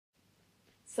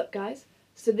Sup guys,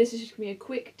 so this is just going to be a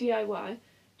quick DIY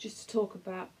just to talk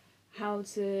about how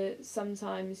to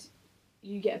sometimes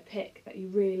you get a pick that you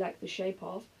really like the shape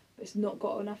of but it's not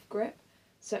got enough grip.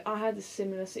 So I had a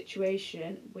similar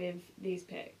situation with these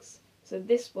picks. So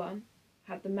this one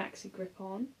had the maxi grip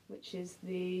on, which is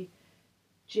the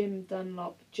Jim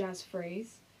Dunlop Jazz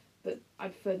Freeze, but I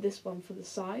preferred this one for the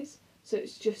size. So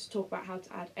it's just to talk about how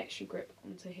to add extra grip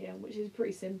onto here, which is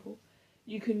pretty simple.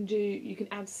 You can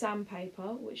add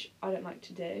sandpaper, which I don't like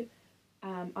to do.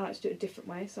 I like to do it a different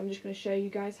way, so I'm just going to show you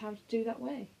guys how to do that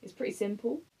way. It's pretty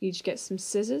simple. You just get some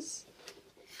scissors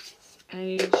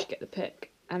and you just get the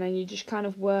pick, and then you just kind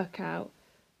of work out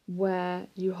where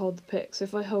you hold the pick. So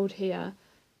if I hold here,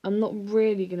 I'm not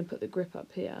really going to put the grip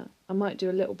up here. I might do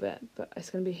a little bit, but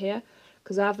it's going to be here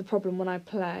because I have the problem when I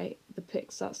play, the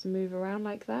pick starts to move around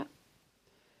like that.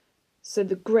 So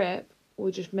the grip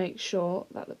will just make sure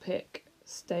that the pick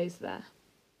stays there.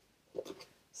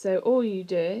 So all you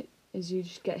do is you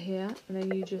just get here and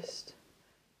then you just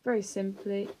very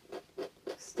simply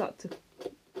start to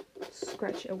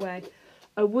scratch it away.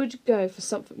 I would go for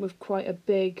something with quite a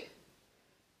big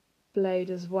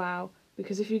blade as well,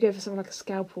 because if you go for something like a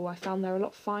scalpel, I found they're a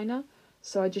lot finer.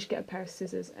 So I just get a pair of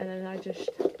scissors and then I just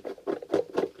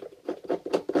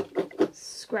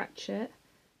scratch it,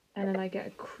 and then I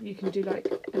get you can do like,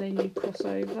 and then you cross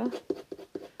over.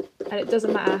 And it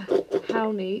doesn't matter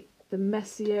how neat, the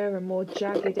messier and more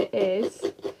jagged it is,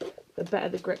 the better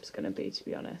the grip's going to be, to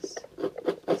be honest.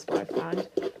 That's what I found.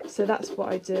 So that's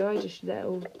what I do. I just let it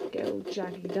all get all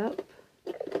jagged up.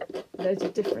 Loads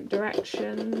of different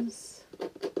directions.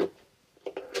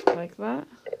 Like that.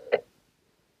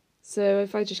 So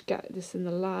if I just get this in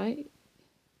the light.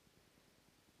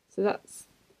 So that's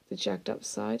the jagged up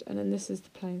side, and then this is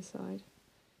the plain side.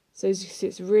 So as you can see,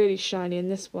 it's really shiny,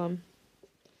 and this one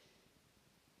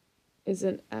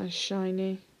isn't as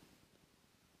shiny,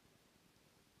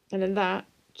 and then that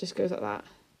just goes like that.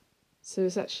 So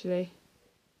it's a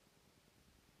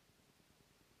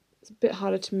bit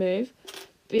harder to move,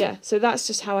 but yeah, so that's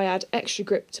just how I add extra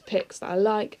grip to picks that I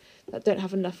like that don't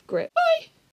have enough grip. Bye!